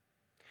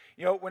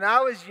When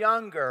I was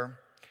younger,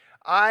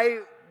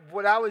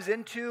 what I was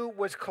into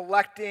was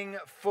collecting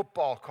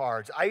football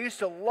cards. I used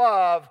to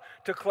love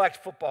to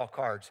collect football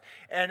cards.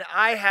 And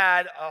I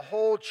had a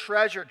whole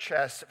treasure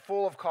chest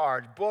full of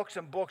cards, books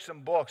and books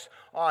and books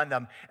on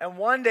them. And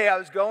one day I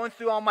was going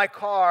through all my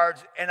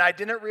cards and I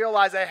didn't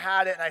realize I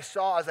had it. And I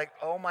was like,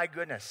 oh my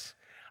goodness,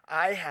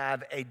 I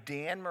have a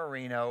Dan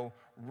Marino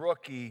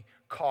rookie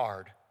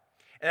card.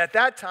 And at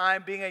that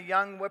time, being a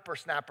young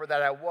whippersnapper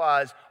that I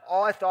was,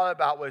 all I thought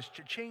about was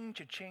cha-ching,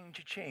 cha-ching,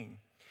 cha-ching.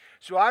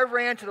 So I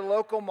ran to the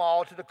local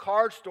mall, to the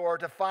card store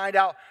to find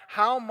out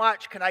how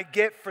much can I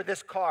get for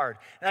this card.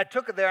 And I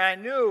took it there, and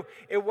I knew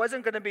it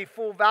wasn't going to be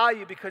full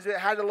value because it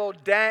had a little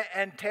dent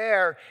and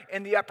tear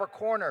in the upper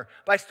corner.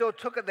 But I still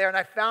took it there, and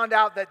I found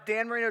out that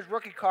Dan Marino's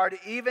rookie card,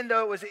 even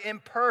though it was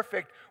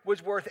imperfect,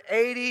 was worth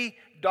 $80.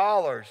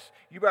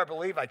 You better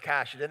believe I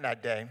cashed it in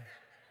that day.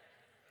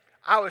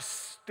 I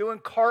was doing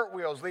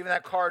cartwheels leaving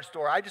that card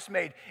store. I just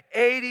made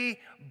 $80.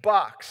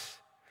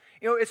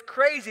 It's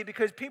crazy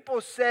because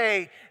people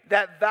say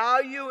that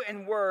value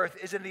and worth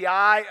is in the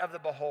eye of the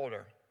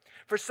beholder.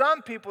 For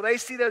some people, they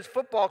see those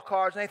football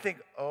cards and they think,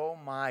 oh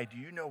my, do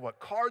you know what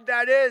card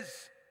that is?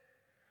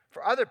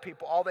 For other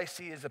people, all they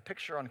see is a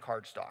picture on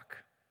cardstock.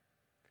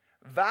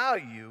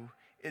 Value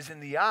is in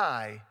the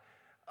eye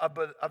of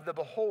the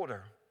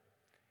beholder.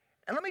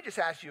 And let me just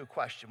ask you a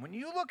question. When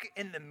you look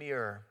in the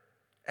mirror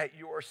at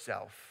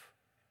yourself,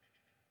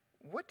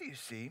 what do you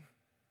see?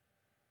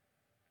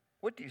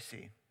 What do you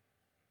see?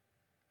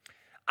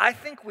 I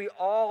think we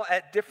all,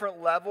 at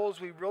different levels,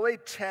 we really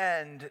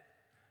tend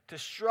to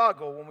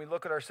struggle when we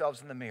look at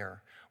ourselves in the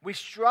mirror. We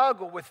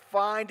struggle with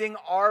finding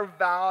our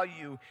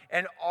value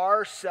and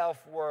our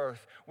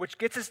self-worth, which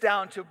gets us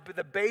down to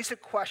the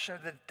basic question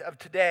of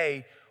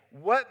today: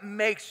 what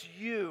makes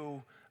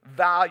you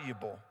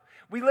valuable?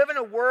 We live in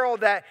a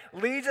world that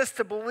leads us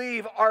to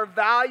believe our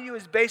value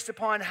is based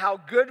upon how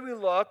good we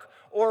look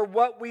or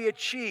what we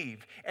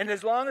achieve. And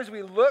as long as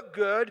we look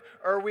good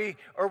or we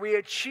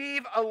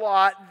achieve a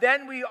lot,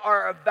 then we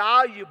are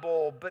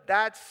valuable, but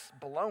that's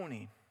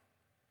baloney.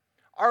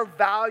 Our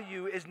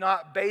value is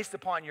not based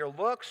upon your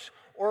looks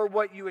or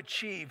what you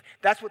achieve.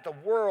 That's what the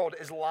world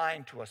is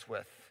lying to us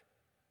with.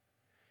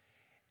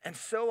 And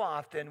so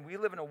often we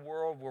live in a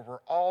world where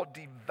we're all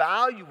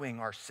devaluing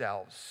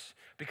ourselves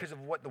because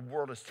of what the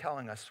world is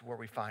telling us where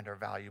we find our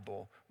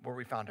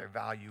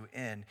value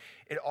in.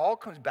 It all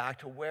comes back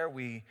to where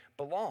we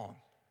belong.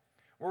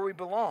 Where we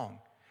belong.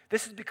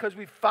 This is because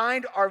we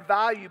find our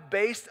value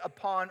based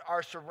upon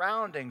our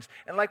surroundings.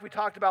 And like we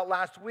talked about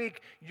last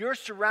week, your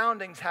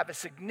surroundings have a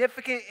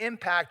significant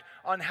impact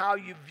on how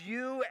you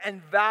view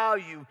and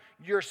value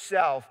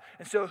yourself.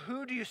 And so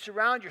who do you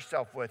surround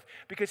yourself with?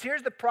 Because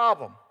here's the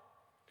problem.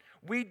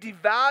 We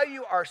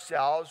devalue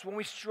ourselves when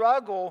we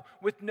struggle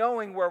with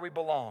knowing where we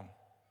belong.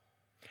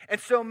 And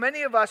so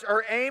many of us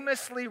are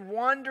aimlessly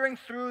wandering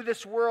through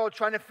this world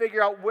trying to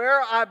figure out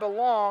where I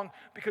belong,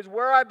 because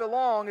where I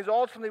belong is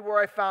ultimately where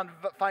I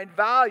find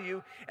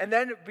value. And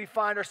then we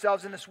find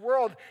ourselves in this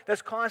world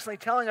that's constantly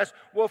telling us,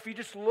 well, if you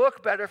just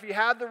look better, if you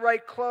have the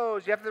right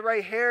clothes, you have the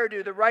right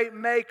hairdo, the right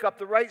makeup,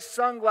 the right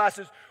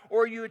sunglasses,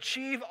 or you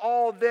achieve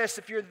all this,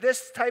 if you're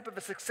this type of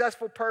a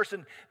successful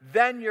person,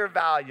 then you're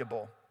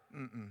valuable.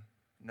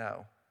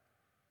 No,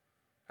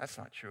 that's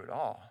not true at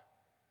all.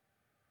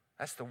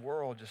 That's the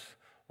world just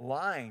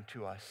lying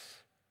to us.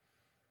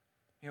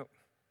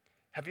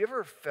 Have you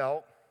ever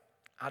felt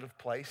out of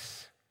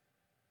place?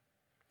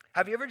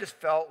 Have you ever just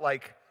felt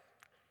like,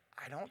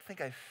 I don't think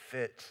I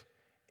fit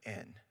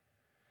in.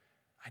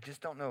 I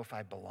just don't know if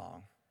I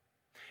belong.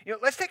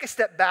 Let's take a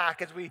step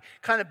back as we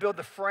kind of build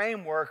the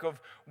framework of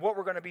what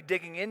we're going to be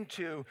digging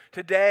into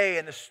today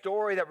and the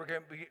story that we're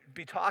going to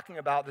be talking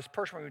about, this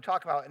person we're going to be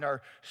talking about in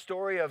our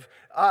story of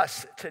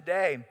us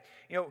today.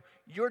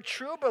 Your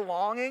true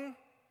belonging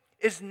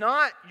is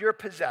not your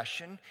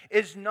possession,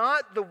 is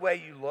not the way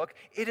you look,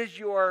 it is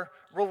your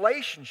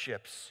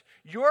relationships.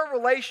 Your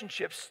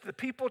relationships, the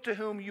people to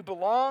whom you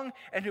belong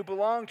and who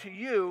belong to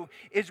you,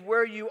 is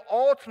where you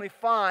ultimately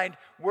find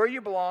where you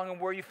belong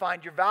and where you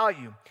find your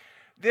value.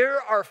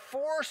 There are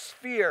 4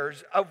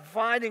 spheres of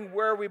finding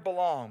where we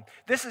belong.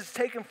 This is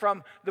taken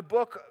from the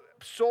book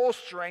Soul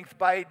Strength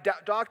by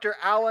Dr.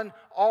 Alan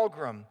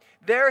Algrim.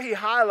 There he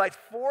highlights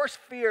 4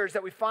 spheres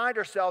that we find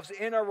ourselves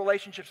in our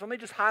relationships. Let me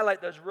just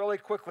highlight those really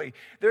quickly.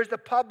 There's the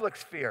public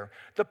sphere.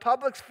 The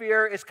public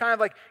sphere is kind of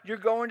like you're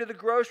going to the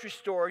grocery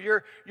store.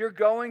 You're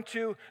going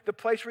to the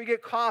place where you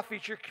get coffee.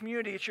 It's your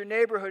community. It's your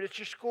neighborhood. It's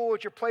your school.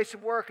 It's your place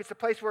of work. It's the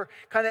place where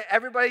kind of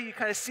everybody, you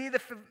kind of see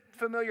the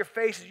familiar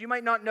faces. You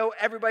might not know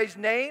everybody's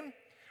name,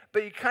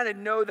 but you kind of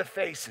know the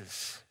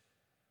faces.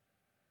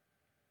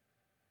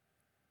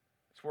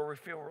 Where we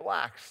feel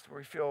relaxed, where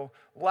we feel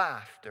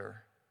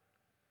laughter.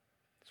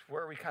 It's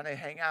where we kind of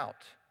hang out.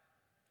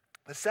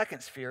 The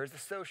second sphere is the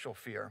social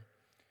sphere.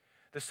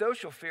 The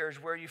social fear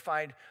is where you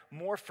find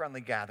more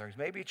friendly gatherings.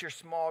 Maybe it's your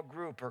small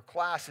group or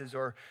classes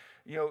or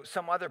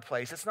some other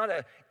place. It's not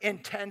an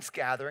intense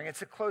gathering,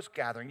 it's a close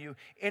gathering. You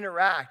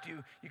interact,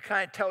 you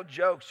kind of tell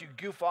jokes, you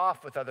goof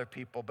off with other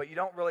people, but you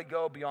don't really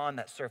go beyond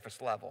that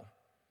surface level.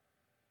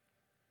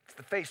 It's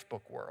the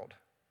Facebook world.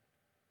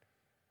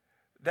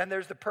 Then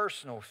there's the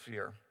personal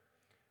fear.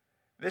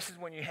 This is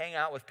when you hang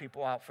out with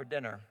people out for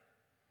dinner.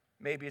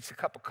 Maybe it's a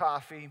cup of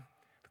coffee.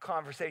 The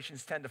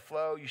conversations tend to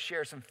flow. You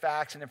share some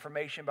facts and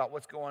information about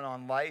what's going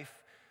on in life.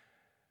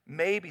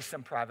 Maybe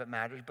some private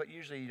matters, but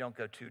usually you don't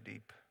go too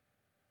deep.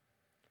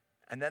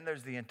 And then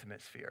there's the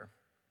intimate sphere.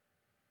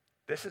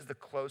 This is the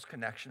close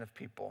connection of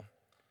people.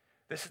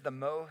 This is the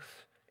most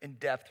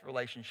in-depth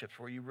relationships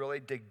where you really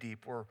dig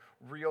deep, where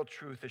real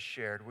truth is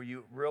shared, where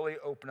you really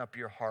open up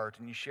your heart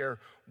and you share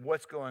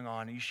what's going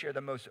on, and you share the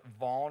most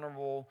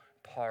vulnerable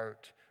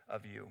part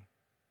of you.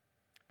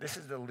 This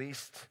is the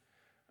least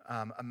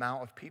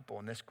amount of people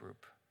in this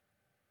group.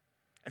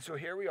 And so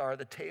here we are,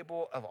 the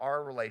table of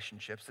our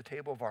relationships, the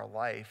table of our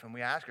life, and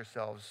we ask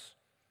ourselves,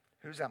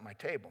 who's at my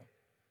table?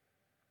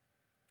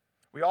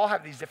 We all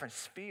have these different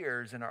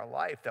spheres in our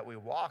life that we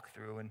walk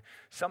through, and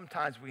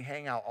sometimes we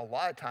hang out a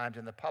lot of times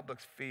in the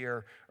public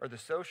sphere or the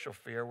social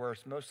sphere where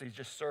it's mostly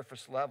just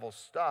surface level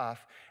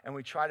stuff, and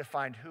we try to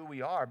find who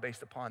we are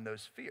based upon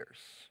those spheres.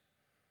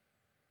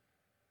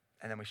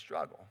 And then we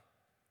struggle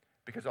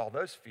because all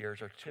those spheres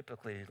are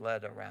typically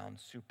led around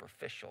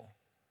superficial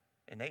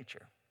in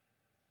nature,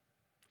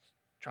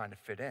 trying to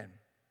fit in.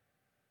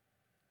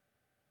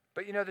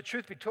 But the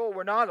truth be told,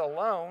 we're not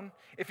alone.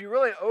 If you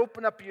really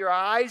open up your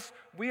eyes,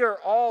 we are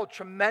all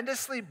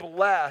tremendously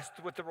blessed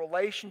with the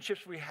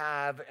relationships we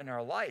have in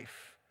our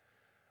life.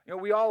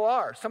 We all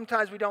are.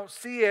 Sometimes we don't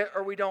see it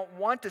or we don't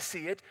want to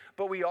see it,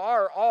 but we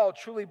are all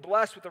truly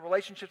blessed with the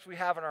relationships we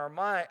have in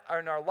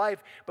our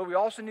life. But we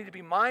also need to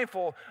be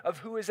mindful of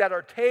who is at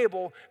our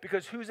table,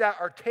 because who's at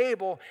our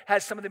table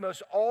has some of the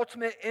most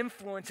ultimate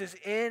influences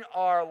in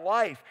our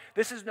life.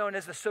 This is known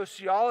as the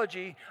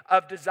sociology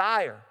of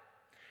desire.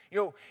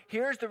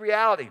 Here's the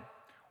reality.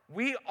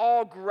 We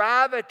all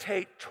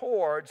gravitate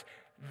towards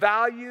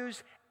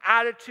values,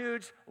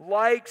 attitudes,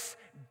 likes,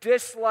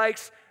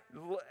 dislikes,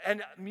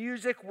 and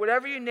music,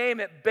 whatever you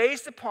name it,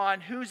 based upon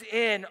who's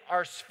in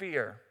our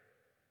sphere.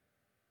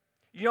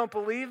 You don't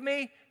believe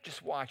me?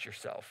 Just watch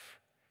yourself.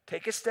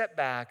 Take a step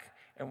back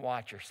and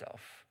watch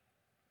yourself.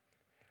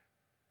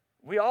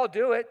 We all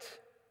do it.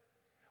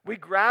 We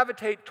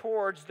gravitate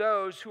towards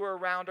those who are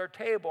around our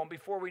table, and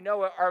before we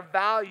know it, our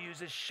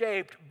values is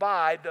shaped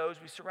by those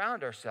we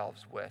surround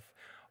ourselves with.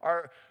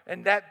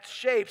 And that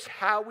shapes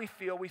how we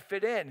feel we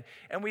fit in,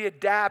 and we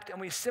adapt and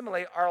we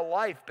assimilate our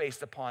life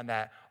based upon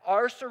that.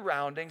 Our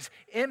surroundings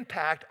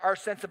impact our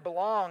sense of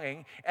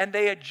belonging, and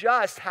they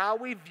adjust how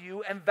we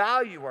view and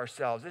value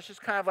ourselves. It's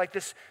just kind of like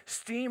this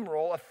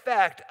steamroll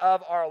effect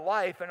of our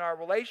life and our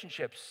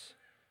relationships.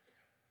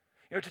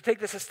 To take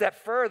this a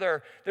step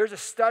further, there's a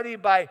study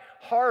by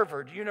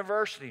Harvard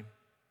University,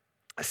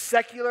 a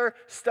secular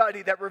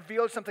study that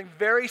revealed something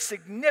very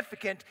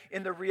significant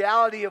in the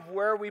reality of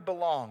where we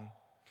belong.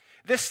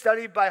 This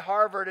study by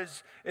Harvard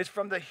is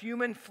from the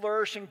Human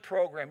Flourishing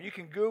Program. You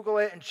can Google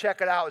it and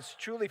check it out. It's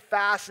truly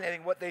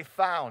fascinating what they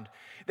found.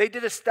 They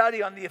did a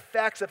study on the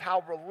effects of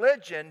how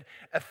religion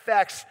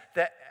affects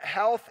the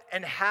health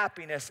and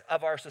happiness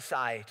of our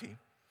society.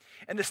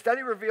 And the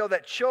study revealed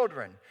that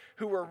children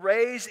who were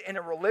raised in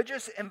a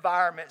religious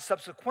environment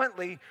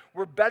subsequently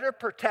were better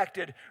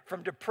protected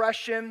from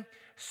depression,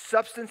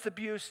 substance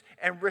abuse,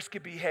 and risky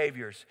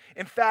behaviors.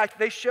 In fact,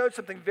 they showed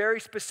something very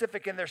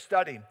specific in their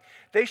study.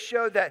 They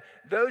showed that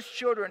those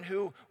children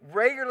who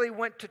regularly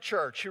went to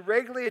church, who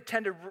regularly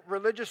attended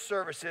religious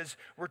services,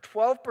 were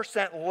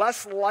 12%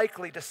 less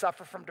likely to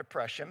suffer from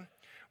depression,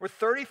 were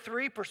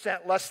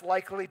 33% less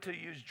likely to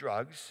use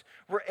drugs,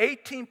 were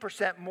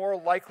 18% more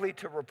likely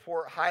to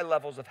report high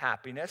levels of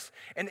happiness,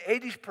 and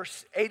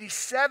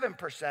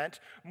 87%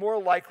 more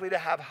likely to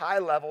have high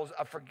levels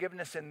of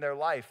forgiveness in their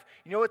life.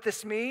 You know what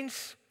this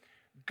means?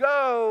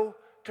 Go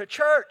to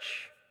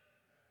church.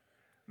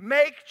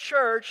 Make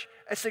church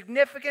a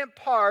significant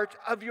part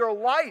of your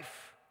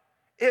life.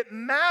 It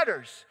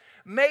matters.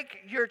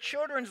 Make your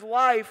children's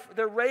life,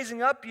 their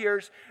raising up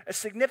years, a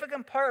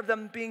significant part of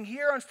them being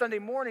here on Sunday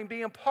morning,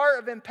 being a part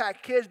of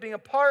Impact Kids, being a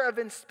part of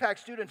Impact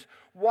Students.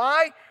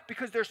 Why?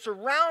 Because their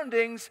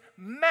surroundings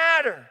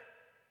matter.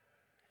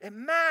 It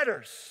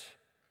matters.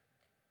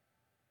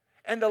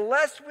 And the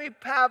less we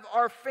have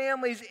our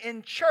families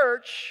in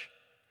church,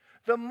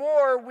 the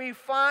more we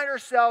find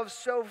ourselves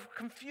so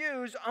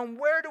confused on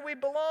where do we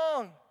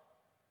belong.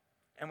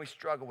 And we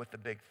struggle with the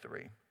big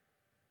three.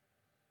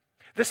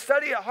 The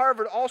study at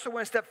Harvard also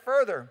went a step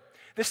further.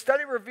 The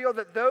study revealed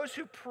that those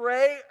who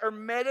pray or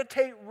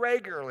meditate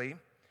regularly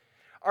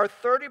are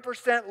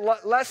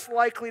 30% less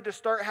likely to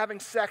start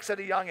having sex at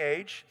a young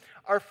age,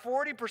 are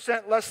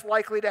 40% less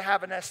likely to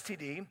have an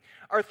STD,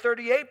 are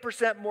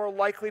 38% more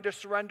likely to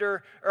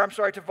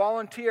to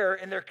volunteer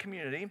in their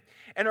community,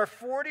 and are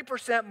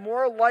 40%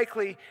 more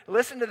likely,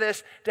 listen to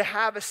this, to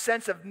have a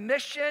sense of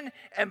mission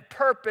and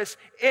purpose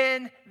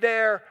in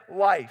their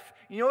life.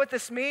 You know what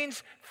this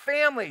means?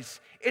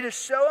 Families, it is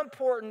so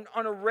important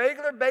on a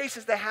regular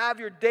basis to have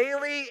your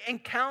daily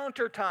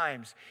encounter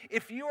times.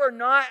 If you are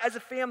not, as a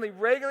family,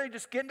 regularly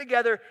just getting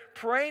together,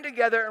 praying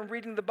together, and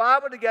reading the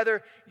Bible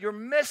together, you're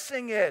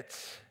missing it.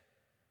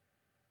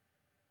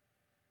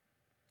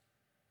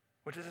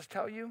 What does this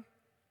tell you?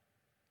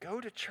 Go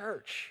to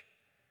church.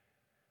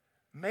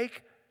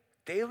 Make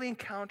daily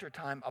encounter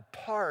time a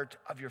part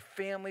of your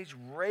family's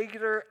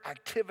regular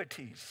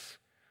activities.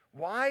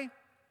 Why?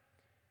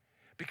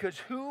 Because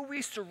who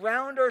we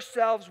surround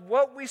ourselves,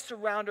 what we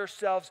surround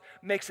ourselves,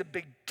 makes a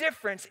big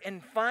difference in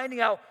finding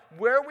out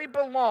where we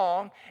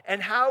belong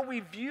and how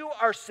we view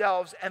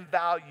ourselves and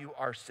value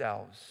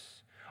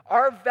ourselves.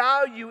 Our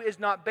value is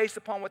not based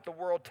upon what the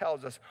world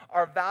tells us.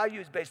 Our value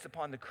is based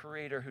upon the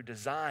Creator who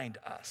designed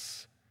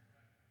us.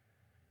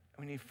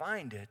 We need to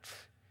find it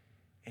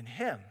in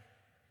Him.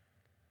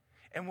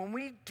 And when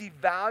we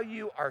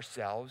devalue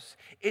ourselves,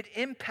 it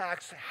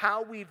impacts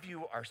how we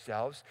view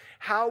ourselves,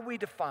 how we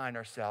define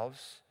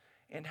ourselves,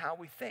 and how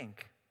we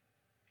think.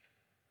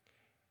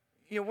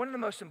 You know, one of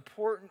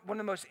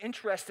the most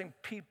interesting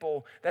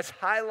people that's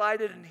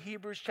highlighted in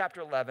Hebrews chapter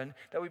 11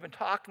 that we've been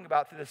talking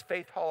about through this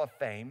Faith Hall of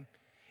Fame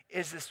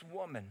is this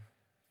woman.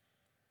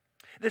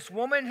 This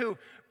woman who,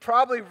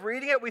 probably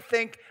reading it, we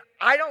think,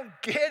 I don't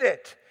get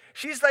it.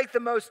 She's like the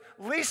most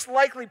least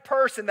likely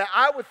person that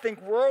I would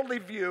think worldly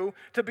view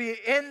to be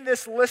in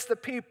this list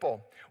of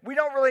people. We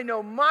don't really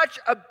know much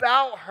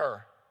about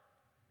her.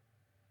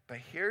 But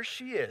here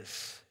she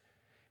is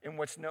in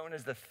what's known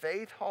as the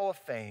Faith Hall of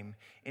Fame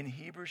in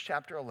Hebrews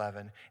chapter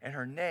 11, and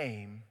her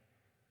name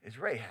is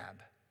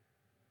Rahab.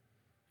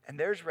 And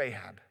there's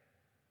Rahab.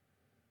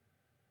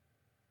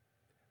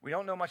 We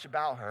don't know much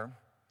about her,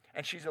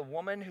 and she's a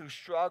woman who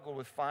struggled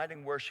with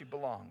finding where she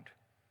belonged.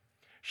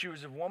 She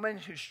was a woman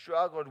who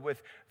struggled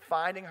with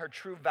finding her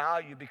true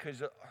value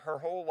because her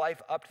whole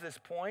life up to this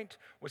point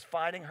was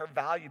finding her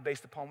value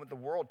based upon what the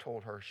world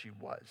told her she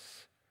was,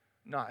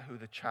 not who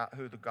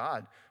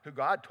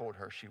God told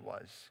her she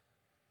was.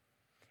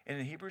 And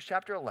in Hebrews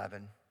chapter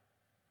 11,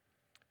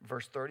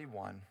 verse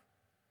 31,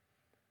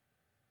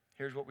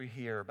 here's what we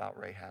hear about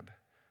Rahab.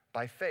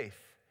 By faith,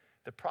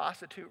 the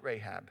prostitute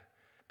Rahab,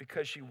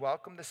 because she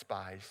welcomed the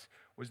spies,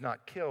 was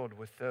not killed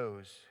with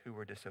those who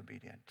were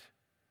disobedient.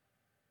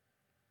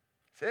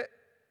 That's it.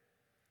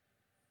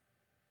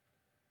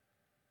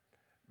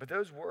 But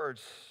those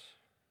words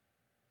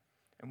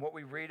and what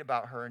we read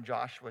about her in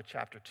Joshua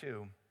chapter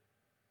 2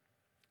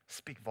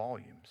 speak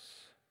volumes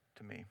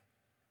to me.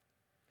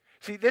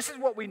 See, this is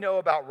what we know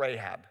about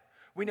Rahab.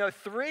 We know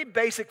three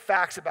basic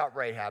facts about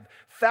Rahab.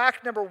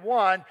 Fact number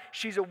one,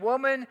 she's a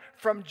woman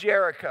from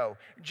Jericho.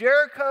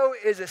 Jericho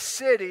is a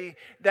city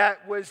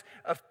that was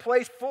a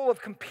place full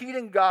of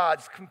competing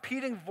gods,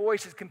 competing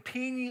voices,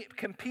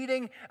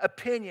 competing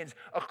opinions,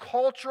 a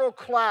cultural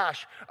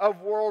clash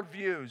of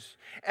worldviews,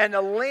 and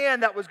a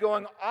land that was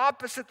going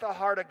opposite the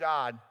heart of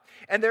God.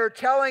 And they're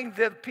telling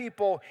the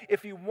people,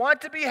 if you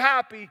want to be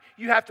happy,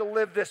 you have to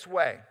live this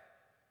way.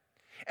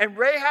 And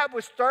Rahab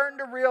was starting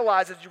to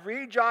realize, as you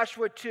read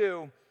Joshua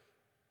 2,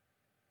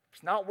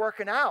 it's not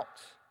working out.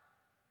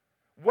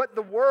 What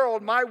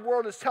my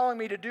world is telling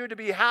me to do to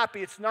be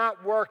happy, it's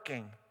not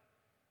working.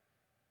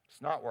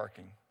 It's not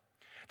working.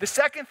 The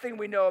second thing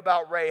we know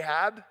about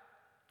Rahab,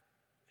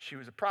 she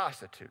was a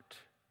prostitute.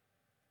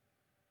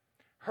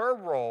 Her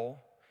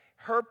role,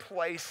 her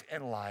place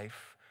in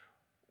life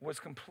was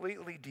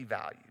completely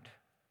devalued.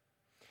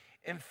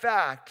 In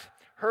fact,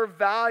 her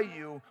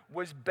value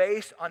was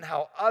based on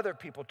how other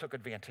people took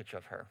advantage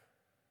of her.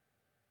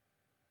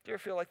 Do you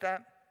ever feel like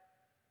that?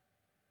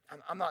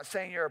 I'm not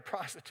saying you're a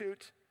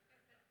prostitute.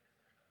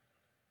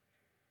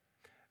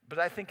 But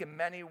I think in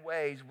many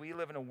ways we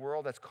live in a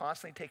world that's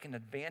constantly taking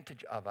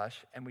advantage of us,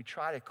 and we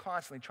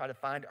constantly try to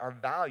find our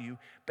value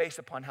based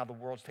upon how the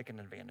world's taking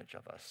advantage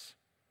of us.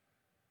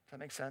 Does that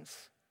make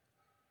sense?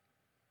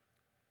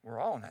 We're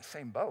all in that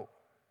same boat.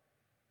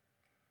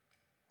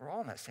 We're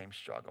all in that same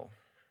struggle.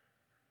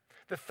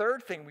 The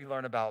third thing we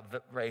learn about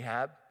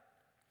Rahab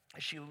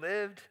is she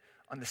lived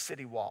on the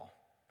city wall.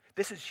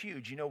 This is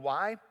huge. You know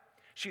why?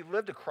 She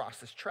lived across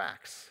the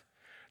tracks.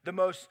 The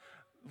most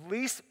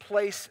least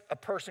place a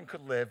person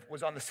could live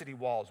was on the city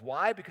walls.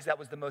 Why? Because that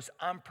was the most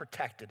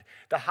unprotected.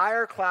 The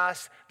higher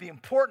class, the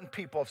important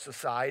people of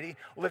society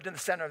lived in the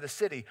center of the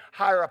city,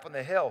 higher up on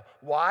the hill.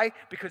 Why?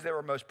 Because they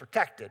were most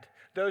protected.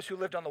 those who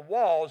lived on the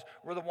walls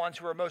were the ones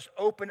who were most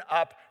open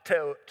up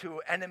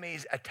to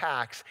enemies'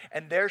 attacks.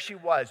 And there she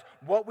was.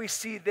 What we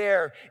see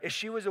there is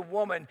she was a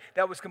woman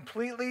that was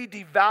completely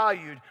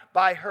devalued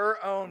by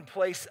her own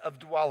place of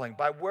dwelling,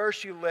 by where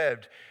she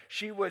lived.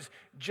 She was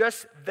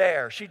just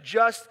there. She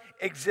just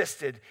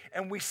existed.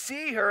 And we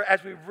see her,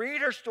 as we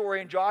read her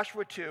story in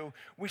Joshua 2,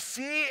 we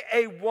see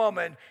a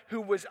woman who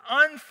was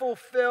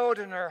unfulfilled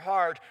in her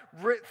heart,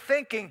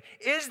 thinking,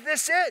 is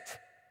this it?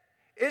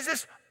 Is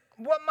this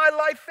what my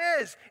life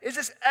is? Is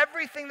this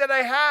everything that I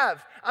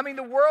have? I mean,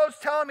 the world's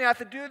telling me I have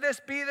to do this,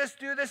 be this,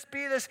 do this,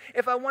 be this,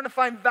 if I want to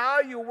find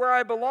value where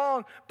I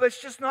belong, but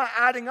it's just not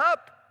adding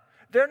up.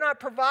 They're not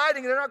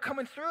providing, they're not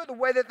coming through the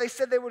way that they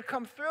said they would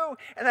come through,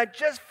 and I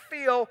just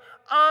feel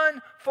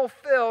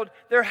unfulfilled.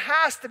 There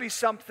has to be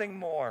something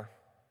more.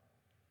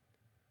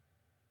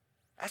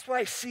 That's what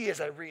I see as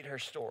I read her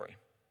story.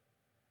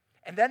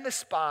 And then the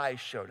spies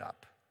showed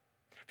up.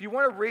 If you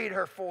want to read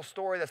her full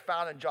story that's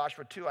found in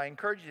Joshua 2, I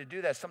encourage you to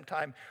do that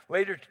sometime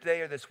later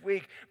today or this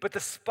week. But the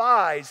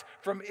spies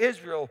from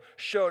Israel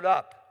showed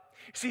up.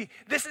 See,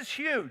 this is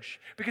huge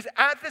because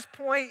at this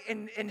point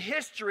in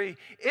history,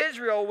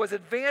 Israel was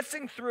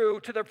advancing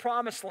through to their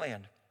promised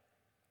land.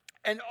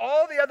 And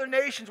all the other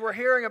nations were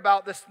hearing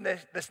about this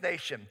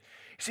nation.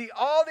 See,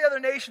 all the other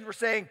nations were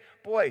saying,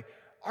 boy,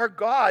 our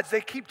gods,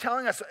 they keep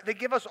telling us, they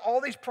give us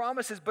all these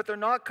promises, but they're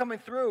not coming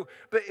through.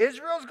 But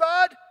Israel's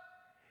God,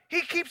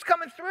 he keeps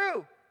coming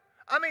through.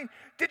 I mean,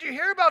 did you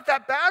hear about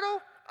that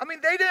battle? I mean,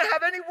 they didn't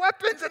have any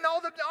weapons and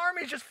all the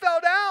armies just fell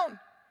down.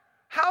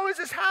 How is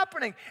this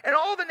happening? And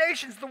all the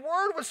nations, the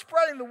word was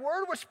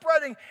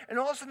spreading, and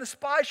all of a sudden the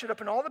spies showed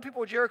up, and all the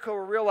people of Jericho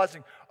were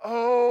realizing,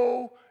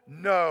 oh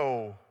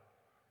no,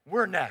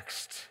 we're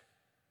next.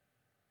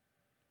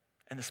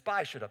 And the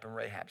spies showed up in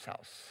Rahab's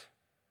house.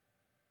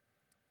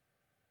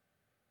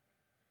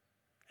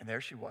 And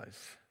there she was,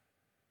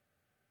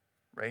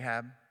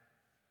 Rahab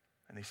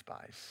and these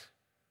spies.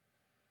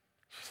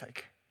 She's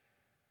like,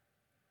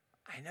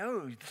 I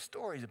know the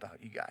stories about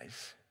you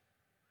guys.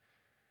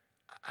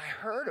 I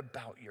heard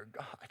about your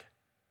God.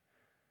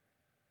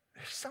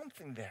 There's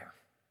something there.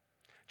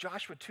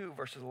 Joshua 2,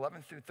 verses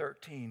 11 through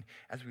 13,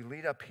 as we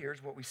lead up,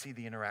 here's what we see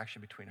the interaction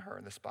between her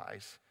and the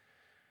spies.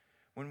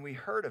 When we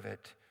heard of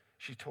it,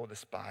 she told the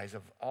spies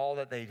of all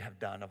that they have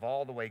done, of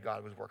all the way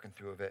God was working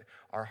through of it.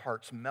 Our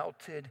hearts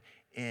melted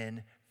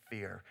in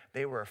fear.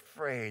 They were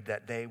afraid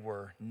that they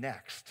were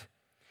next.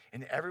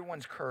 And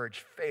everyone's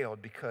courage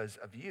failed because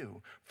of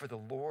you. For the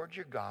Lord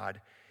your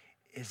God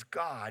is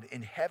God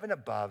in heaven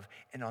above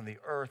and on the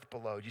earth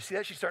below. Do you see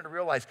that? She's starting to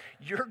realize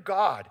you're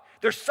God.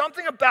 There's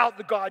something about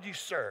the God you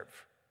serve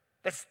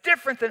that's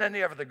different than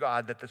any other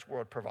God that this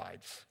world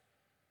provides.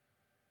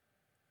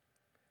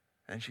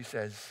 And she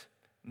says,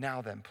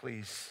 now then,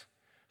 please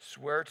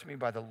swear to me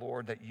by the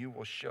Lord that you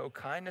will show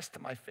kindness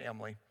to my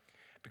family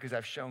because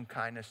I've shown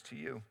kindness to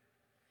you.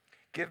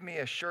 Give me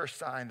a sure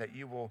sign that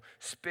you will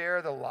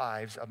spare the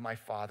lives of my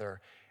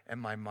father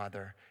and my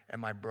mother and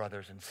my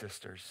brothers and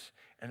sisters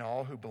and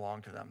all who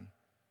belong to them,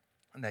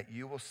 and that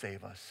you will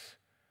save us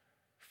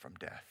from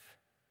death.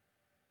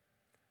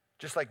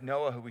 Just like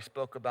Noah, who we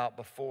spoke about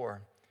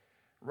before,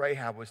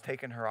 Rahab was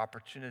taking her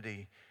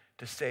opportunity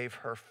to save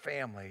her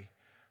family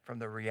from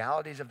the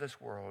realities of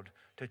this world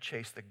to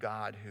chase the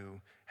God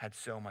who had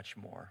so much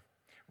more.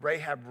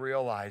 Rahab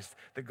realized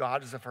the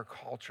gods of her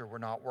culture were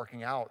not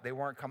working out. They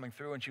weren't coming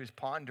through, and she was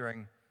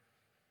pondering,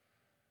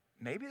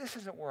 maybe this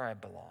isn't where I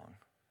belong.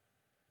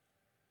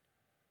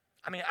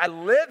 I mean, I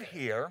live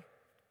here,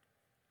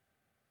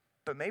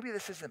 but maybe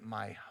this isn't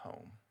my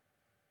home.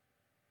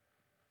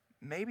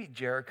 Maybe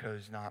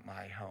Jericho's not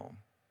my home.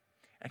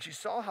 And she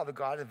saw how the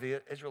God of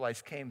the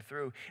Israelites came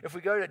through. If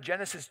we go to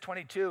Genesis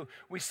 22,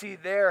 we see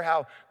there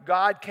how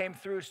God came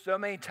through so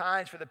many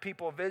times for the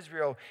people of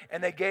Israel,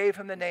 and they gave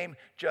him the name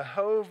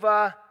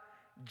Jehovah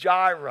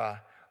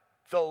Jireh,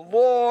 the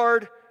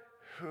Lord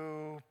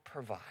who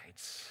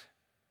provides.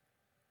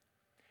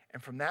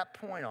 And from that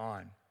point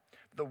on,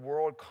 the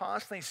world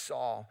constantly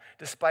saw,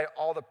 despite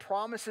all the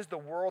promises the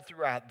world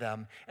threw at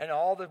them and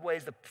all the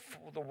ways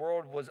the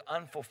world was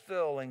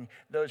unfulfilling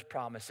those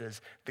promises,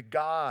 the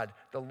God,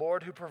 the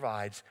Lord who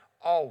provides,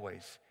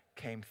 always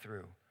came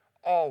through.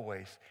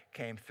 Always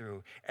came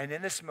through. And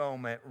in this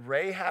moment,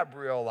 Rahab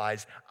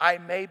realized, I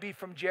may be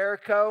from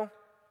Jericho,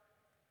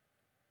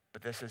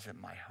 but this isn't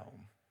my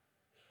home.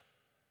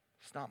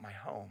 It's not my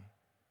home.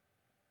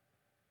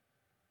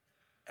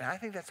 And I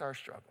think that's our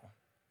struggle.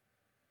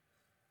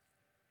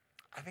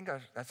 I think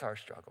that's our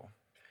struggle.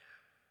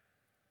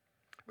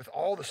 With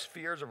all the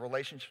spheres of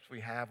relationships we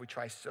have, we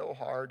try so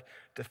hard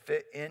to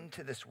fit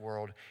into this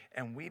world,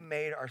 and we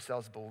made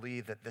ourselves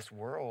believe that this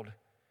world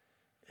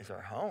is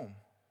our home.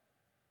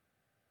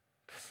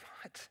 It's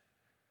not.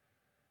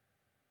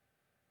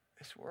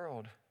 This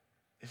world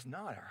is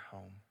not our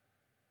home.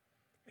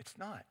 It's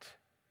not.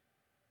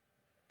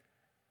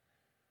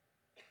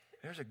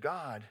 There's a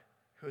God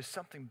who has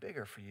something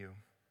bigger for you.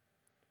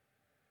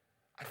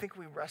 I think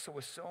we wrestle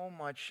with so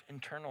much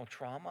internal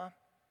trauma.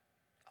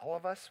 All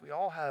of us, we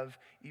all have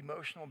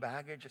emotional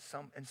baggage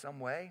in some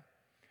way.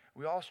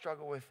 We all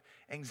struggle with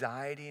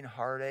anxiety and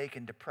heartache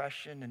and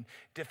depression and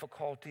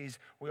difficulties.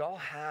 We all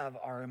have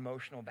our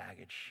emotional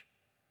baggage.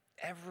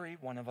 Every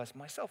one of us,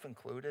 myself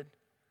included.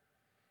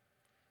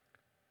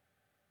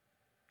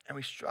 And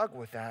we struggle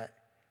with that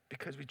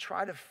because we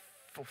try to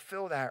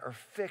fulfill that or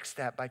fix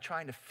that by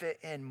trying to fit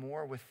in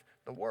more with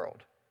the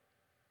world.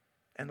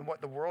 And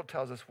what the world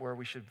tells us where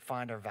we should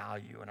find our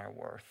value and our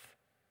worth.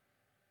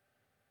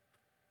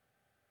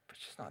 But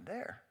it's just not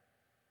there.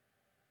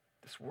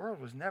 This world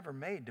was never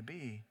made to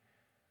be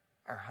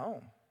our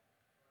home.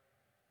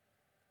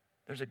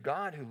 There's a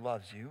God who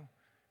loves you,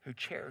 who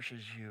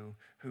cherishes you,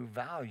 who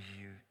values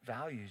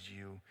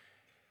you.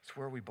 It's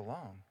where we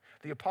belong.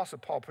 The Apostle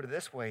Paul put it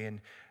this way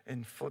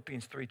in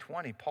Philippians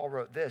 3:20. Paul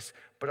wrote this,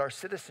 "But our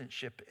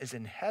citizenship is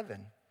in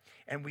heaven,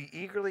 and we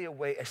eagerly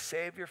await a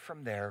Savior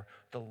from there,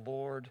 the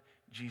Lord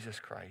Jesus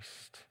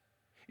Christ."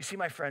 You see,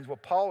 my friends,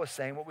 what Paul was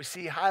saying, what we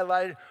see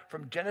highlighted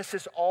from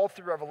Genesis all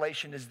through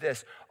Revelation is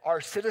this.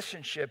 Our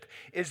citizenship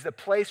is the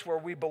place where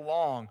we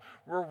belong,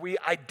 where we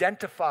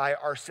identify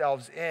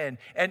ourselves in,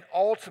 and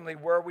ultimately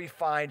where we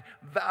find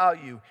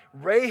value.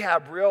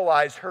 Rahab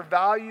realized her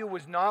value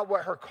was not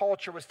what her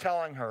culture was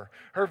telling her.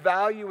 Her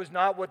value was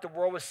not what the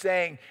world was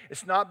saying.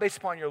 It's not based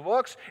upon your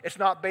looks. It's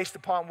not based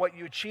upon what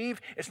you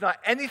achieve. It's not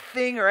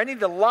anything or any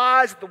of the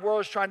lies that the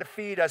world is trying to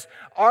feed us.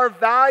 Our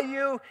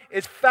value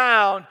is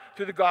found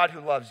through the God who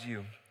loves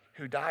you,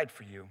 who died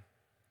for you.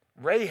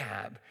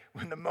 Rahab,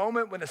 when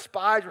the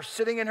spies were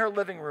sitting in her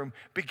living room,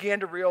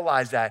 began to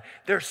realize that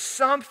there's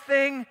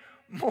something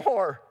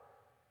more.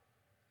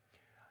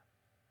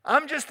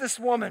 I'm just this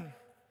woman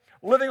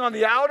living on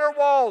the outer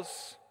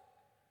walls.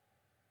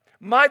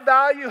 My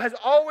value has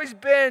always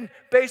been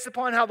based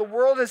upon how the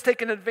world has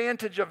taken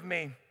advantage of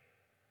me.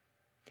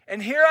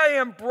 And here I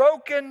am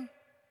broken,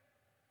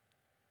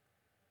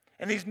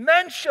 and these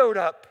men showed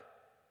up.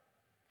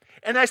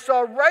 And I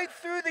saw right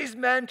through these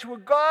men to a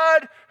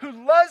God who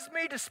loves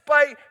me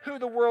despite who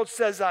the world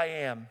says I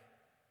am.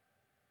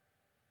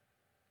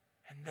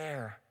 And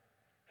there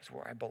is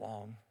where I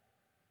belong.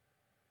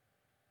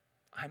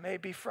 I may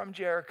be from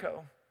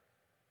Jericho,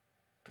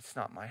 but it's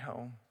not my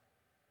home.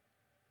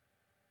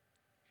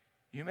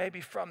 You may be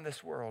from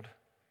this world,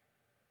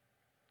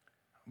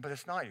 but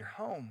it's not your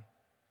home.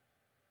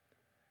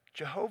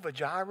 Jehovah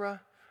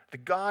Jireh, the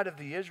God of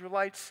the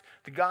Israelites,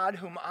 the God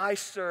whom I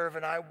serve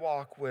and I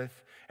walk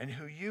with, and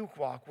who you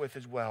walk with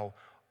as well,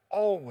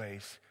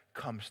 always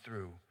comes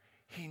through.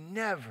 He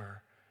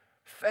never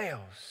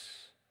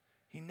fails.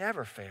 He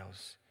never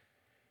fails.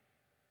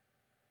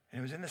 And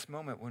it was in this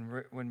moment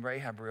when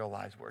Rahab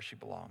realized where she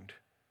belonged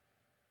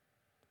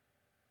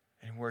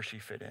and where she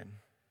fit in.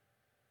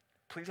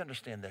 Please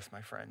understand this,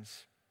 my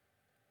friends.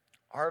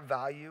 Our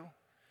value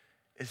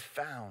is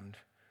found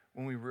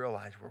when we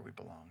realize where we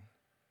belong.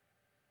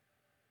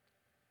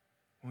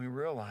 When we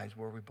realize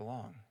where we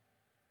belong.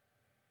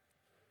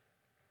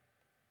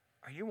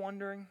 Are you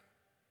wondering?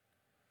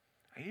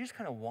 Are you just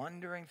kind of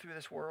wandering through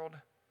this world?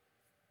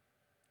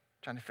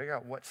 Trying to figure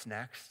out what's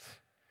next?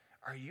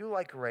 Are you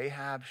like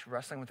Rahab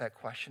wrestling with that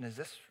question? Is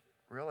this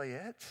really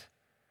it?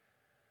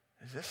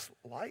 Is this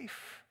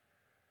life?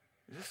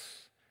 Is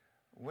this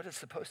what it's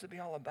supposed to be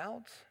all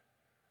about?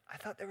 I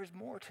thought there was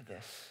more to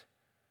this.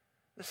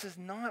 This is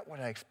not what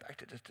I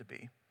expected it to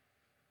be.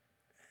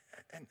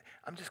 And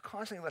I'm just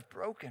constantly left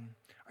broken.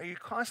 Are you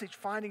constantly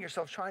finding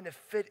yourself trying to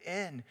fit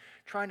in,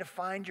 trying to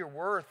find your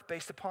worth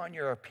based upon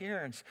your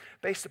appearance,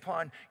 based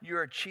upon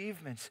your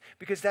achievements?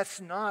 Because that's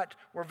not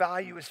where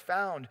value is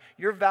found.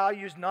 Your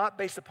value is not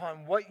based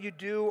upon what you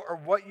do or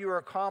what you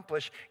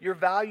accomplish. Your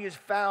value is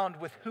found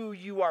with who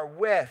you are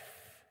with.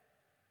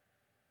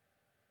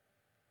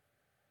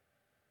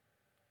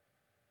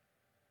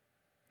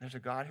 There's a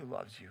God who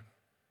loves you.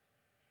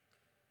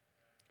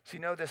 So you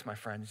know this, my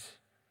friends.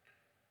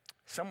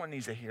 Someone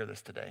needs to hear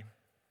this today.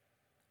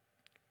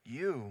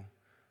 You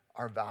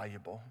are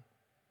valuable.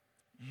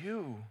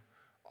 You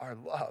are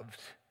loved.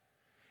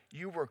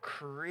 You were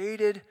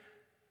created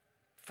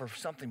for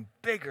something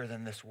bigger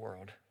than this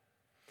world.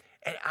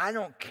 And I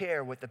don't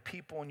care what the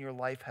people in your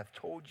life have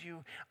told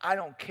you. I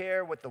don't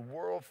care what the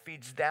world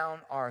feeds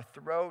down our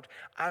throat.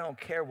 I don't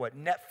care what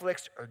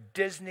Netflix or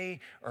Disney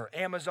or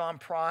Amazon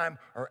Prime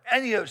or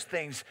any of those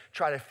things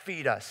try to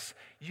feed us.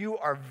 You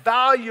are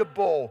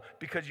valuable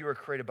because you were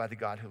created by the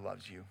God who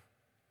loves you.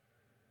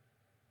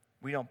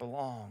 We don't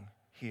belong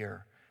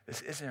here.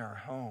 This isn't our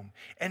home.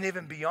 And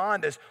even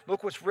beyond this,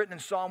 look what's written in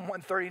Psalm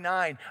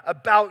 139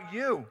 about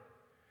you.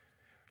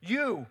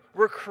 You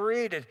were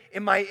created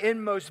in my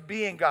inmost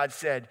being, God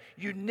said.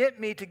 You knit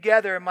me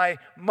together in my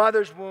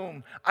mother's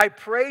womb. I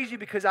praise you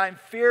because I'm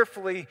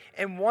fearfully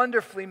and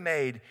wonderfully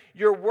made.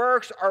 Your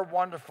works are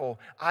wonderful.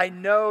 I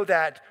know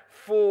that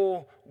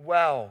full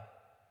well.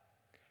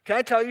 Can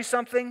I tell you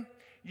something?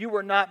 You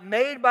were not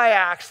made by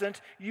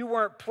accident. You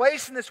weren't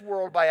placed in this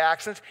world by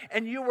accident.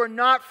 And you were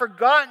not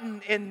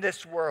forgotten in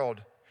this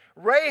world.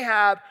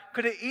 Rahab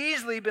could have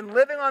easily been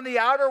living on the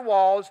outer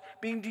walls,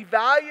 being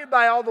devalued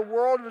by all the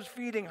world was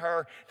feeding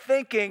her,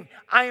 thinking,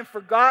 I am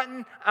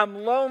forgotten, I'm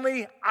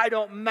lonely, I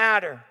don't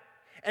matter.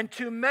 And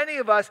too many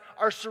of us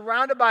are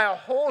surrounded by a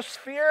whole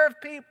sphere of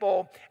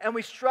people, and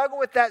we struggle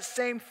with that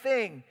same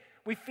thing.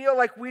 We feel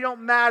like we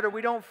don't matter,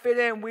 we don't fit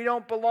in, we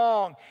don't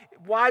belong.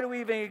 Why do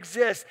we even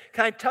exist?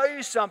 Can I tell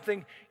you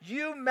something?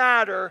 You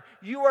matter,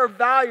 you are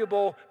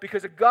valuable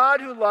because a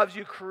God who loves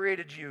you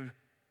created you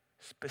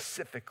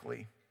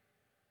specifically.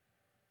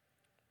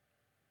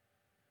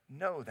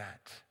 Know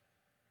that.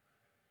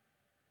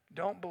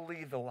 Don't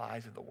believe the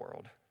lies of the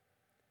world.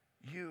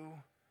 You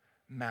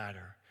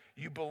matter.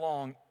 You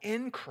belong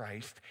in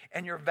Christ,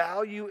 and your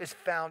value is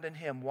found in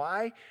Him.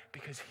 Why?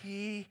 Because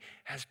He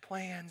has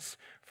plans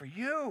for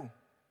you.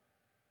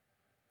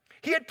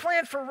 He had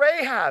plans for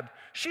Rahab.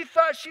 She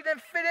thought she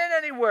didn't fit in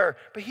anywhere,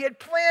 but He had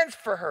plans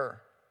for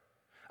her.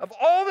 Of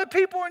all the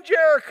people in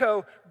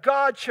Jericho,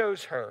 God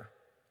chose her.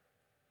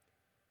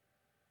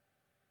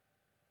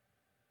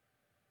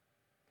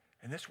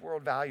 And this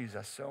world values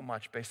us so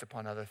much based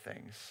upon other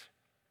things.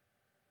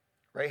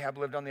 Rahab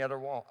lived on the outer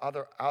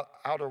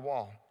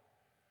wall.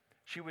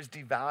 She was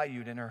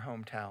devalued in her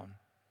hometown.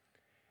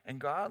 And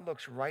God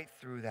looks right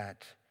through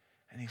that,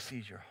 and He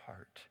sees your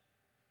heart.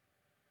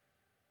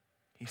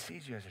 He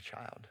sees you as a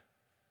child.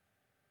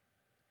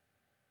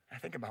 I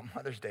think about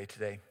Mother's Day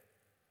today.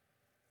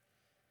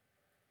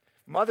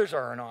 Mothers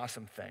are an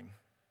awesome thing.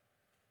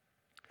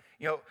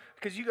 You know,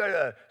 because you go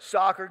to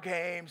soccer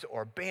games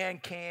or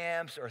band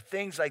camps or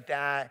things like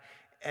that,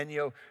 and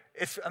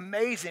it's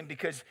amazing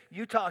because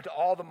you talk to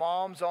all the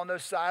moms on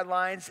those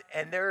sidelines,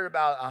 and there are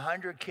about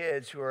 100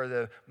 kids who are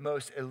the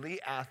most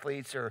elite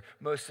athletes or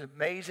most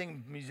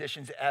amazing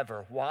musicians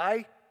ever.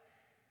 Why?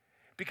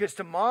 Because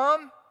to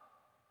mom,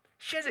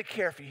 she doesn't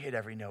care if you hit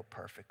every note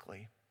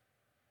perfectly.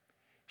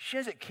 She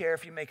doesn't care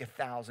if you make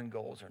 1,000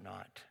 goals or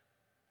not.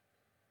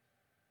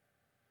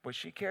 What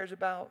she cares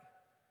about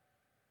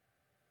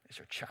is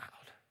her child.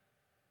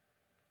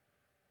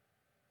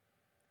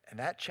 And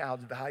that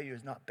child's value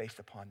is not based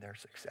upon their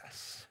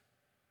success.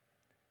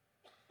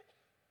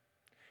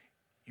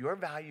 Your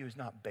value is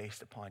not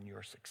based upon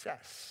your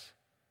success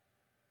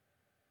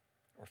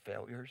or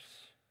failures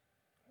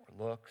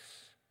or looks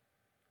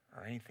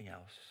or anything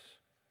else.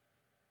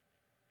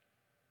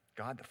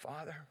 God the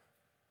Father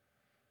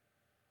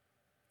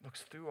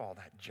looks through all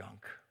that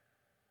junk.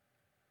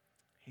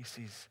 He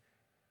sees,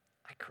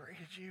 I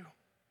created you.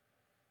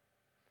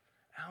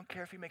 I don't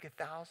care if you make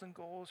 1,000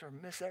 goals or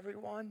miss every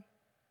one.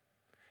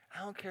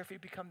 I don't care if you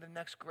become the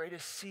next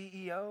greatest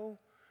CEO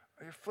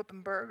or you're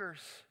flipping burgers.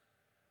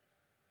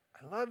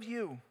 I love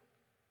you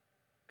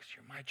because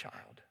you're my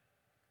child.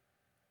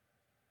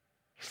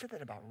 He said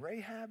that about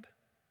Rahab.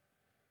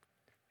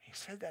 He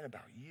said that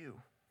about you.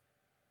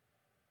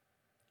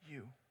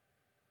 You.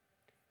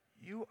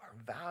 You are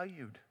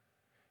valued.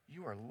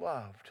 You are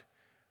loved.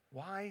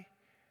 Why?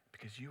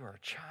 Because you are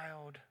a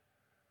child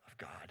of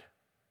God.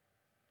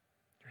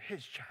 You're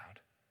His child.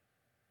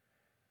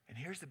 And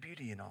here's the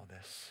beauty in all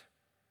this.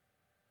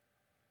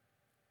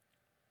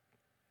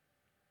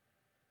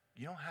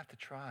 You don't have to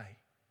try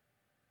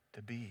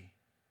to be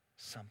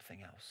something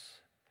else.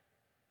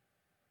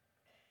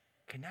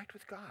 Connect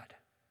with God,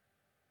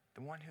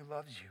 the one who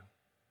loves you.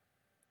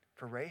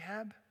 For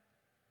Rahab,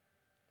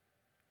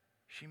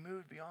 she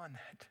moved beyond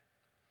that.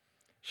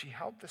 She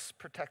helped us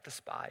protect the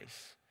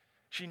spies.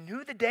 She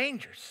knew the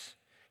dangers.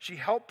 She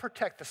helped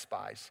protect the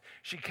spies.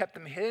 She kept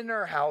them hidden in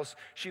her house.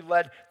 She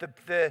led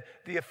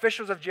the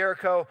officials of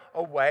Jericho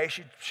away.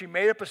 She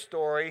made up a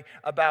story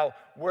about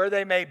where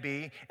they may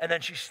be, and then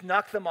she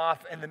snuck them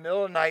off in the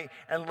middle of the night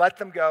and let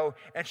them go,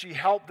 and she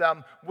helped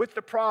them with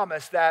the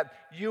promise that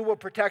you will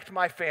protect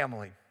my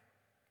family,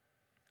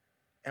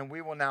 and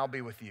we will now be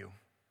with you,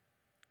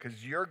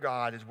 because your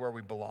God is where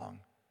we belong.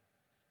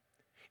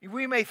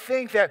 We may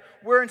think that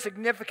we're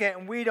insignificant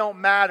and we don't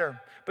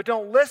matter, but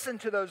don't listen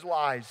to those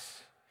lies.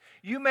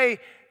 You may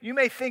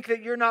think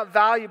that you're not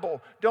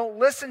valuable. Don't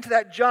listen to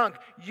that junk.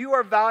 You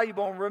are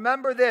valuable. And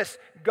remember this,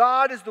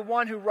 God is the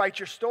one who writes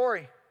your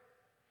story.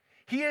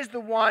 He is the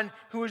one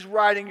who is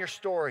writing your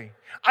story.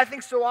 I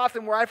think so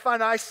often where I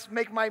find I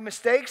make my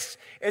mistakes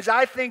is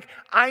I think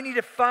I need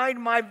to find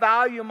my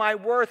value, my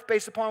worth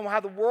based upon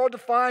how the world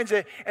defines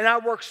it. And I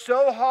work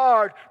so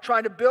hard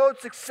trying to build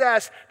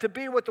success to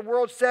be what the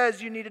world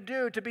says you need to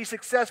do, to be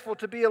successful,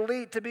 to be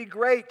elite, to be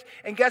great.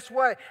 And guess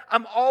what?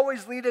 I'm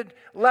always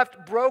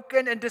left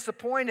broken and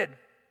disappointed.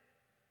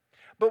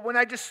 But when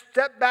I just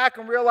step back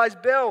and realize,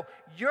 Bill,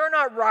 you're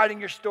not writing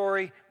your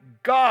story,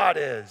 God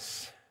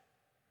is.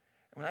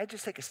 When I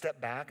just take a step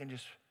back and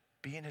just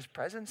be in His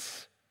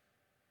presence,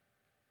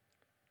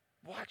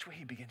 watch what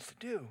He begins to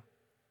do.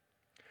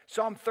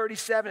 Psalm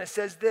 37, it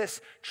says this,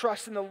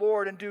 trust in the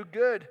Lord and do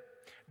good.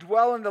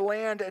 Dwell in the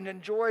land and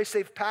enjoy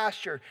safe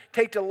pasture.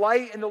 Take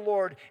delight in the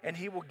Lord, and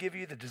He will give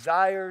you the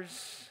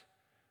desires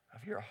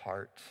of your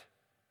heart.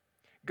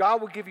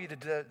 God will give you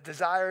the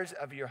desires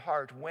of your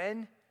heart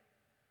when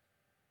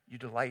you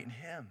delight in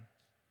Him.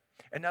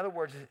 In other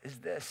words, is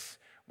this.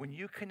 When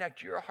you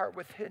connect your heart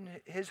with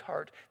His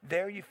heart,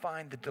 there you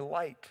find the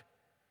delight.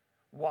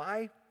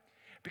 Why?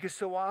 Because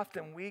so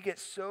often we get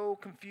so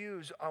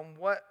confused on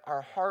what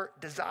our heart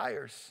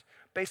desires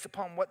based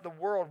upon what the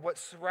world, what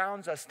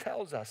surrounds us,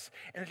 tells us.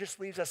 And it just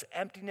leaves us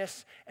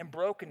emptiness and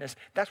brokenness.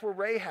 That's where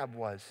Rahab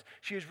was.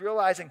 She was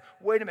realizing,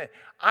 wait a minute,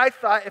 I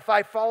thought if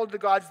I followed the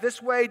gods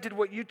this way, did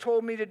what you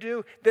told me to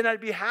do, then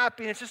I'd be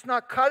happy, and it's just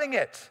not cutting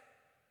it.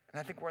 And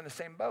I think we're in the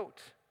same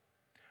boat.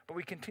 But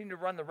we continue to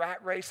run the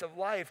rat race of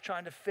life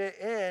trying to fit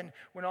in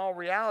when all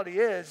reality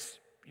is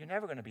you're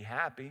never going to be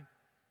happy.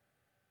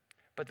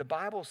 But the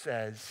Bible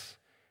says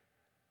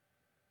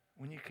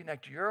when you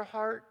connect your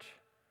heart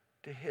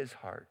to his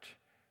heart,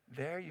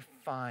 there you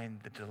find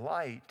the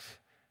delight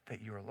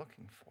that you are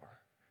looking for,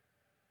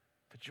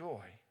 the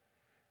joy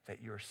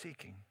that you are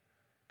seeking,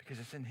 because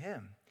it's in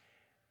him.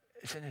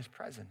 It's in his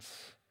presence.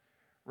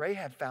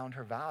 Rahab found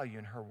her value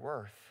and her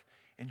worth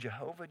in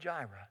Jehovah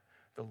Jireh,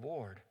 the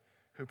Lord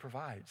who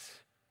provides.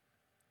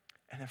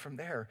 And then from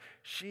there,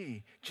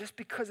 just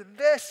because of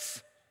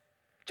this,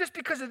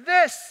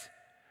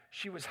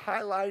 she was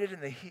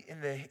highlighted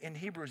in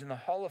Hebrews in the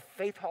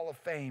Faith Hall of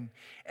Fame,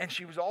 and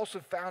she was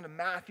also found in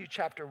Matthew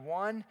chapter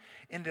 1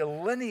 in the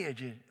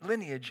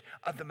lineage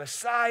of the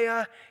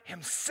Messiah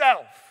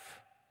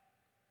himself.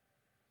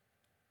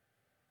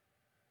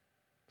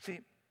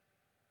 See,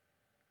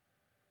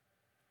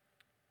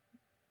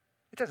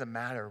 it doesn't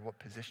matter what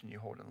position you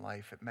hold in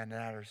life. It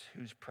matters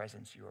whose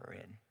presence you are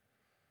in.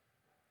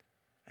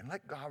 And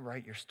let God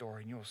write your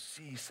story, and you'll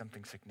see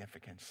something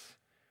significant.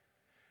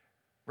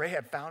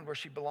 Rahab found where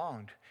she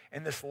belonged,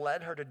 and this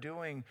led her to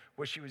doing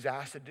what she was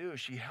asked to do.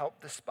 She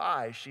helped the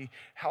spies. She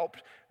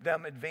helped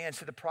them advance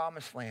to the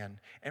promised land.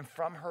 And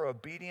from her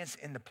obedience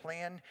in the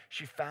plan,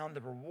 she found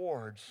the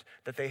rewards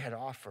that they had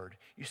offered.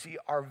 You see,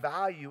 our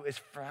value is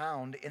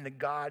found in the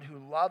God who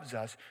loves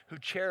us, who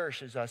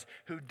cherishes us,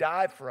 who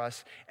died for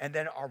us, and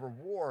then our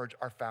rewards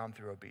are found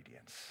through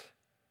obedience.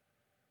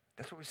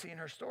 That's what we see in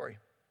her story.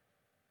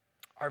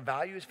 Our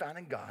value is found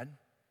in God.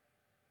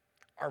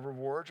 Our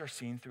rewards are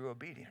seen through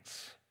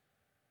obedience.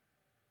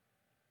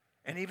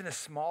 And even the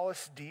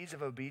smallest deeds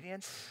of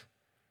obedience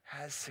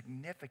has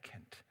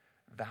significant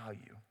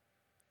value.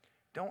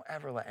 Don't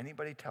ever let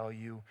anybody tell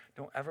you,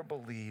 don't ever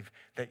believe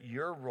that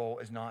your role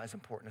is not as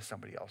important as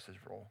somebody else's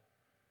role.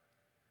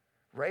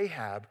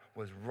 Rahab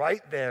was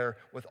right there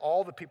with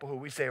all the people who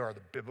we say are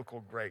the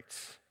biblical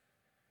greats.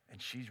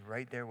 And she's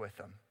right there with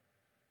them.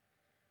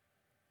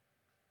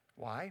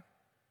 Why?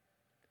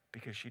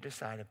 Because she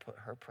decided to put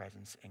her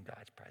presence in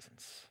God's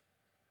presence.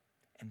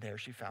 And there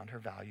she found her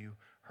value,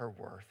 her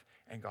worth,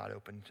 and God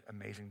opened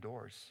amazing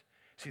doors.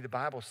 See, the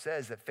Bible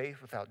says that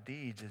faith without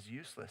deeds is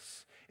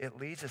useless. It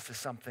leads us to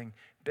something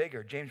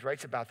bigger. James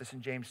writes about this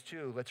in James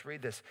 2. Let's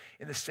read this.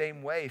 In the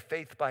same way,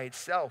 faith by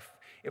itself,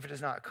 if it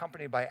is not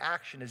accompanied by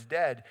action, is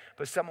dead.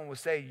 But someone will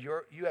say,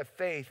 you have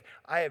faith,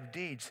 I have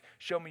deeds.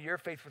 Show me your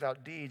faith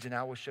without deeds, and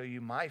I will show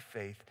you my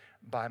faith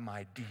by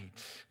my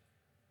deeds.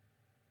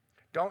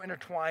 Don't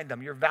intertwine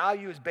them. Your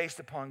value is based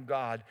upon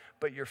God,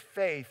 but your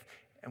faith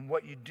and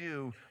what you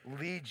do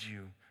leads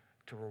you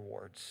to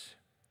rewards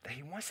that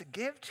he wants to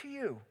give to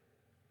you.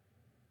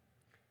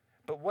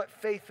 But what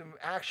faith and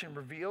action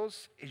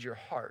reveals is your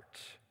heart.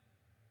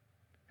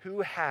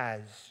 Who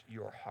has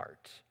your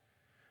heart?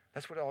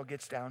 That's what it all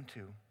gets down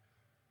to.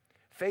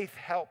 Faith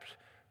helped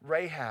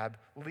Rahab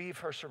leave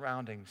her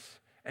surroundings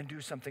and do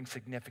something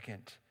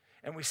significant.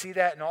 And we see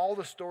that in all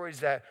the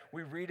stories that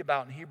we read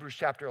about in Hebrews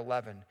chapter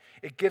 11.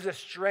 It gives us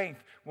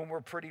strength when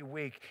we're pretty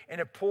weak, and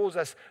it pulls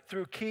us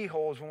through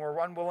keyholes when we're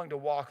unwilling to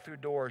walk through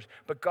doors.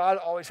 But God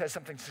always has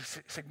something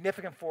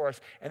significant for us,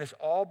 and this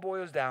all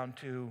boils down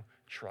to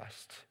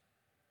trust.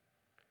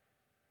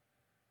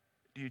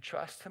 Do you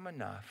trust him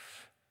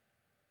enough,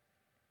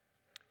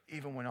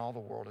 even when all the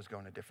world is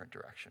going a different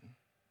direction?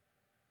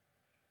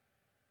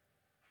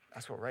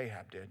 That's what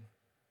Rahab did.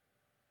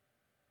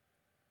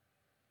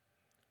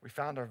 We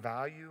found our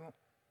value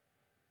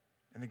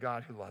in the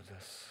God who loves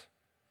us.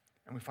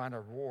 And we find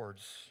our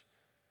rewards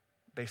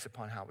based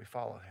upon how we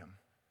follow him.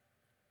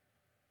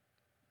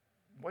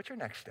 What's your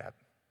next step?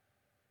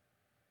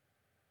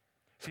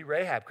 See,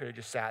 Rahab could have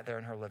just sat there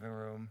in her living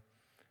room,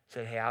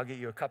 said, hey, I'll get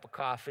you a cup of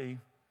coffee.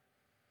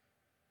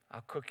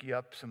 I'll cook you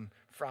up some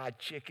fried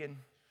chicken.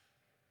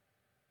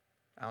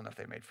 I don't know if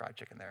they made fried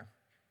chicken there.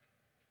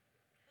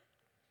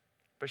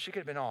 But she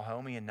could have been all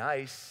homey and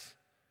nice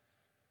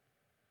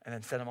and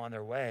then sent them on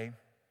their way.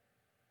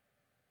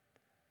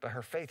 But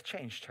her faith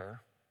changed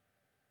her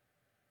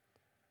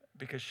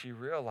because she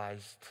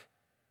realized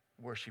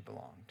where she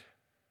belonged.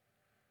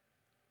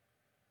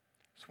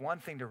 It's one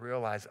thing to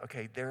realize,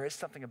 okay, there is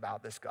something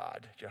about this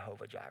God,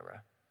 Jehovah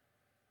Jireh,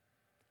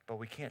 but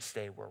we can't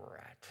stay where we're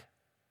at.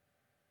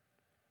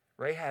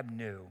 Rahab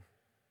knew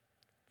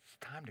it's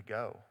time to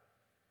go.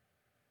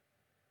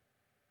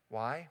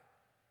 Why?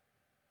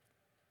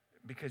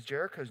 Because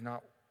Jericho's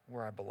not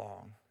where I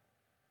belong.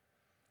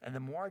 And the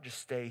more I just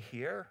stay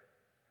here,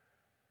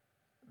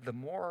 the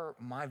more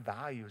my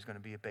value is going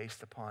to be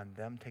based upon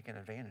them taking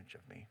advantage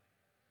of me.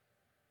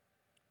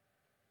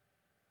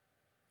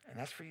 And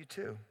that's for you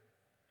too.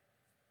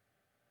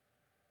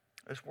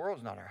 This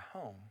world's not our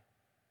home.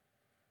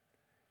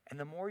 And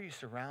the more you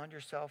surround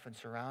yourself and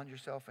surround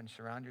yourself and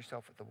surround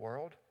yourself with the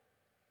world,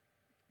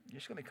 you're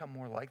just going to become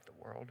more like the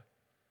world.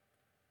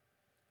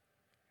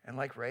 And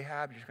like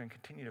Rahab, you're just going to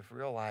continue to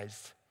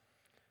realize,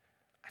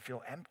 I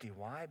feel empty.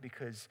 Why?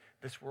 Because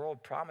this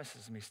world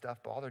promises me stuff,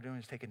 but all they're doing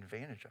is taking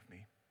advantage of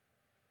me.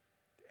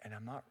 And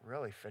I'm not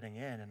really fitting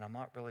in, and I'm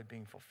not really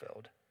being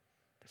fulfilled.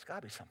 There's got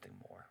to be something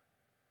more.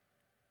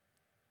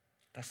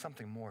 That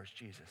something more is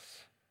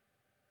Jesus.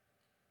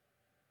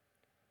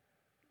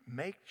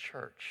 Make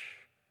church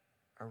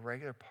a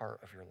regular part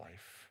of your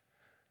life,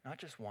 not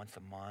just once a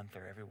month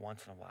or every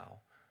once in a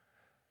while,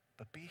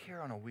 but be here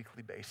on a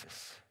weekly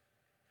basis.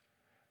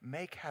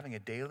 Make having a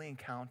daily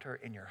encounter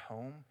in your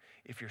home.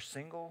 If you're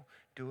single,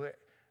 do it,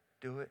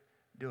 do it,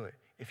 do it.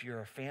 If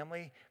you're a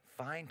family,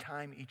 find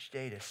time each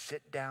day to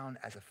sit down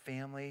as a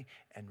family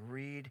and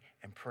read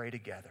and pray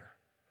together.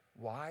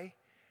 Why?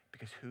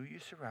 Because who you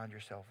surround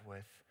yourself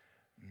with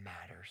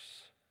matters.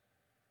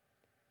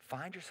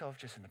 Find yourself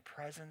just in the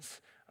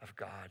presence of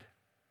God.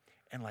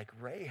 And like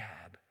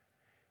Rahab,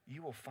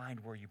 you will find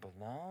where you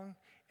belong,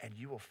 and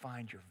you will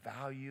find your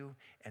value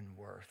and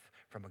worth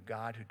from a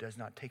God who does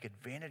not take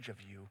advantage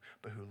of you,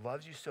 but who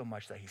loves you so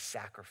much that he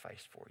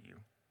sacrificed for you.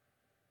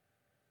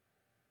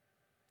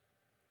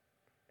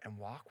 And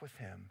walk with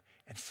him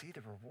and see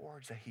the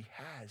rewards that he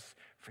has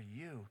for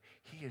you.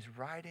 He is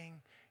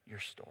writing your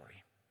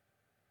story.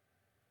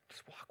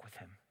 Just walk with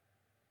him.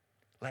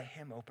 Let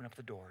him open up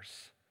the doors.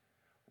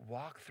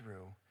 Walk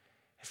through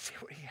and see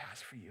what he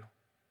has for you.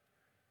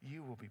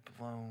 You will be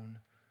blown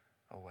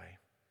away.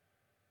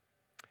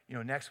 You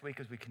know, next week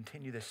as we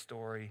continue this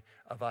Story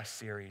of Us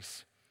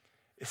series,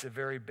 it's a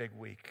very big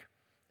week.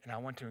 And I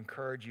want to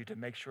encourage you to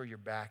make sure you're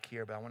back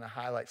here, but I want to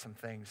highlight some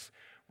things.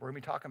 We're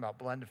going to be talking about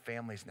blended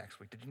families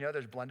next week. Did you know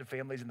there's blended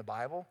families in the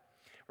Bible?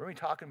 We're going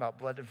to be talking about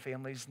blended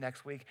families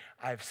next week.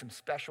 I have some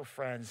special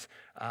friends,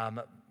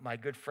 my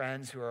good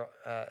friends who are,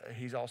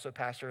 he's also a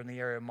pastor in the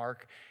area,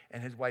 Mark,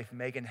 and his wife,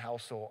 Megan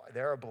Helsel.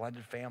 They're a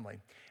blended family,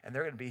 and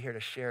they're going to be here to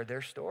share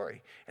their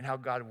story and how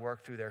God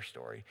worked through their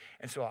story.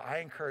 And so I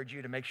encourage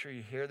you to make sure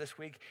you're here this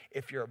week.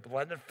 If you're a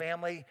blended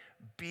family,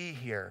 be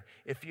here.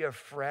 If you have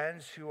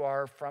friends who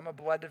are from a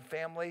blended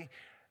family,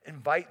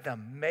 invite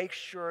them. Make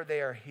sure they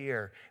are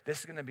here.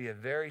 This is going to be a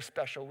very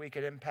special week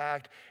at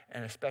Impact,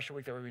 and a special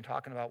week that we've been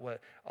talking about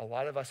what a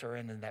lot of us are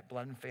in that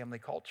blended family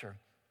culture,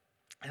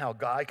 and how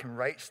God can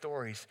write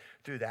stories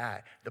through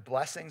that, the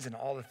blessings and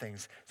all the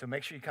things. So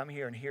make sure you come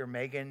here and hear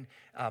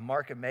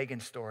Mark and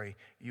Megan's story.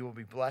 You will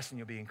be blessed and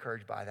you'll be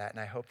encouraged by that. And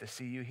I hope to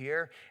see you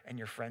here and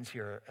your friends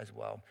here as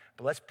well.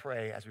 But let's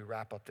pray as we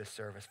wrap up this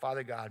service.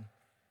 Father God,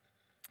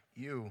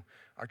 you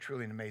are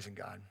truly an amazing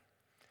God.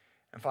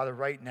 And Father,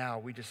 right now,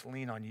 we just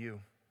lean on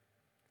you.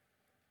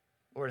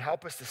 Lord,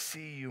 help us to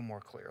see you more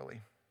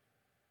clearly.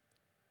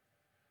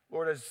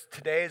 Lord,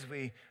 as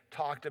we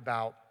talked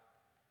about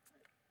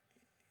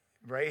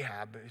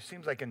Rahab, it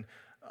seems like an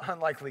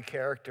unlikely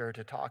character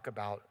to talk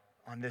about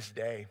on this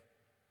day.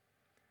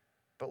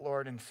 But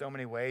Lord, in so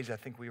many ways, I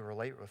think we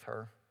relate with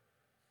her.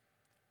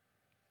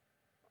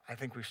 I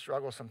think we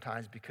struggle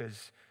sometimes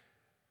because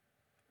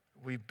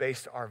we've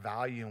based our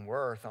value and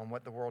worth on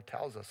what the world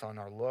tells us, on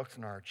our looks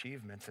and our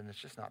achievements, and it's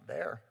just not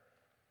there.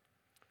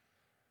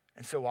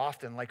 And so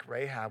often, like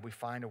Rahab, we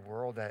find a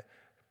world that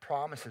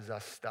promises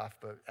us stuff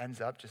but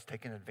ends up just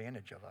taking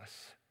advantage of us.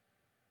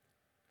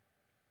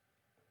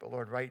 But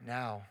Lord, right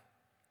now,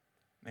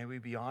 may we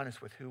be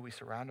honest with who we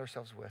surround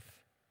ourselves with.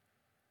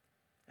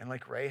 And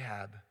like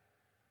Rahab,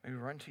 may we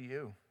run to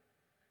you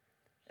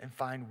and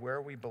find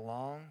where we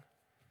belong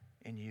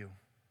in you.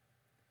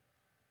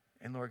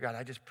 And Lord God,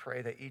 I just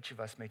pray that each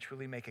of us may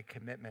truly make a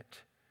commitment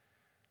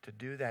to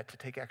do that, to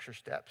take extra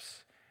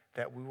steps,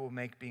 that we will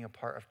make being a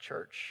part of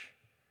church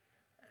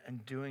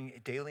and doing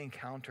daily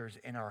encounters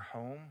in our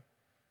home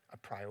a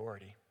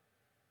priority,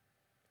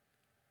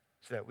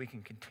 so that we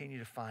can continue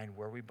to find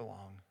where we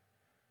belong,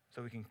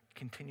 so we can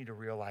continue to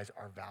realize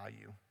our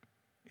value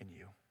in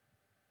you.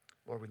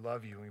 Lord, we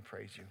love you and we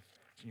praise you.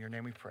 It's in your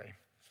name we pray.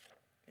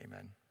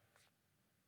 Amen.